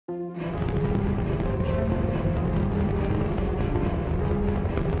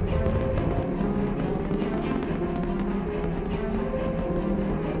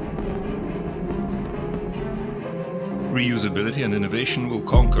Reusability and innovation will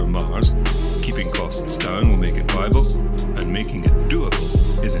conquer Mars, keeping costs down will make it viable, and making it doable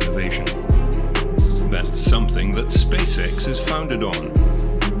is innovation. That's something that SpaceX is founded on.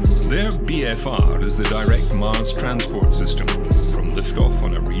 Their BFR is the direct Mars transport system, from liftoff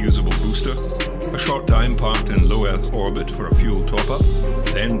on a reusable booster, a short time parked in low Earth orbit for a fuel top-up,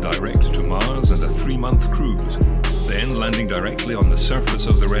 then direct to Mars and a 3-month cruise, then landing directly on the surface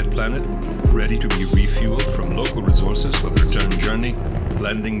of the red planet, ready to be refueled from local resources for the return journey,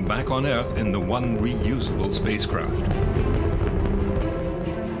 landing back on Earth in the one reusable spacecraft.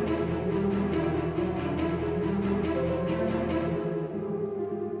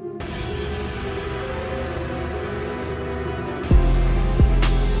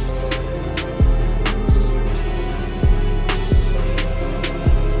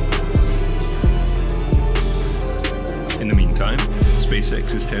 In the meantime,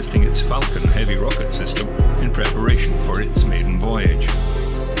 SpaceX is testing its Falcon heavy rocket system in preparation for its maiden voyage.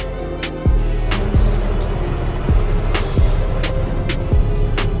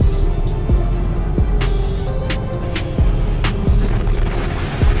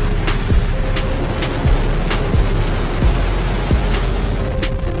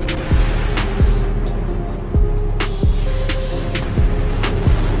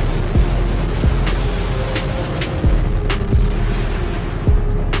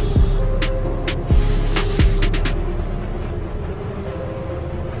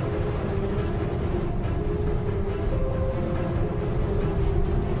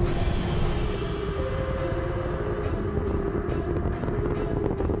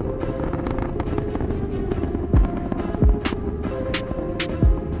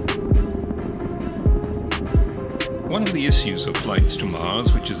 One of the issues of flights to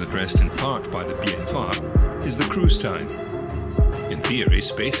Mars, which is addressed in part by the BFR, is the cruise time. In theory,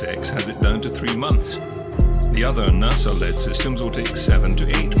 SpaceX has it down to 3 months. The other NASA-led systems will take 7 to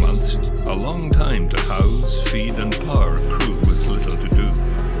 8 months, a long time to house, feed and power a crew with little to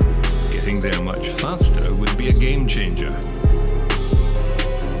do. Getting there much faster would be a game changer.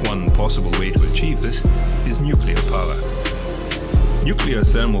 One possible way to achieve this is nuclear power. Nuclear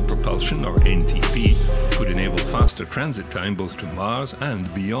thermal propulsion, or NTP, could enable faster transit time both to Mars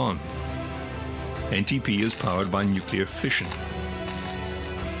and beyond. NTP is powered by nuclear fission.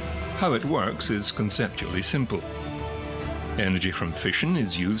 How it works is conceptually simple. Energy from fission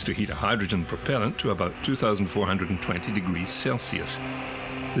is used to heat a hydrogen propellant to about 2,420 degrees Celsius.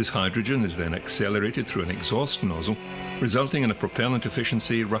 This hydrogen is then accelerated through an exhaust nozzle, resulting in a propellant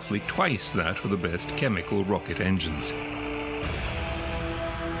efficiency roughly twice that of the best chemical rocket engines.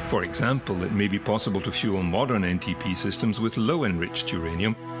 For example, it may be possible to fuel modern NTP systems with low-enriched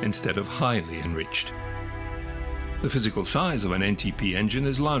uranium instead of highly enriched. The physical size of an NTP engine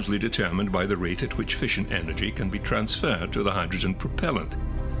is largely determined by the rate at which fission energy can be transferred to the hydrogen propellant,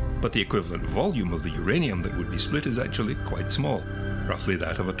 but the equivalent volume of the uranium that would be split is actually quite small, roughly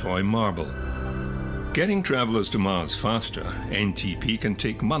that of a toy marble. Getting travelers to Mars faster, NTP can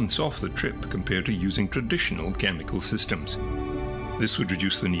take months off the trip compared to using traditional chemical systems. This would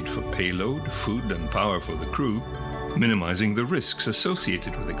reduce the need for payload, food and power for the crew, minimizing the risks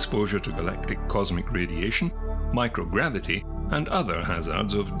associated with exposure to galactic cosmic radiation, microgravity, and other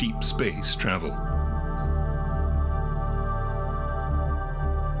hazards of deep space travel.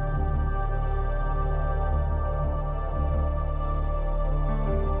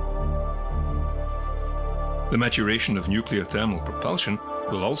 The maturation of nuclear thermal propulsion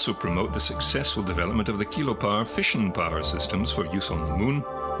will also promote the successful development of the kilopower fission power systems for use on the Moon,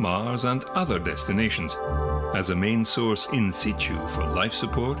 Mars and other destinations, as a main source in situ for life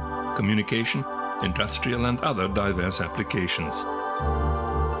support, communication, industrial and other diverse applications.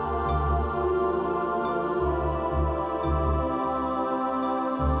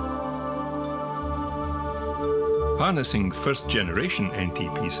 Harnessing first-generation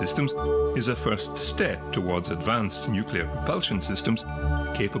NTP systems is a first step towards advanced nuclear propulsion systems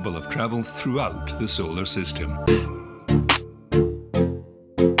capable of travel throughout the solar system.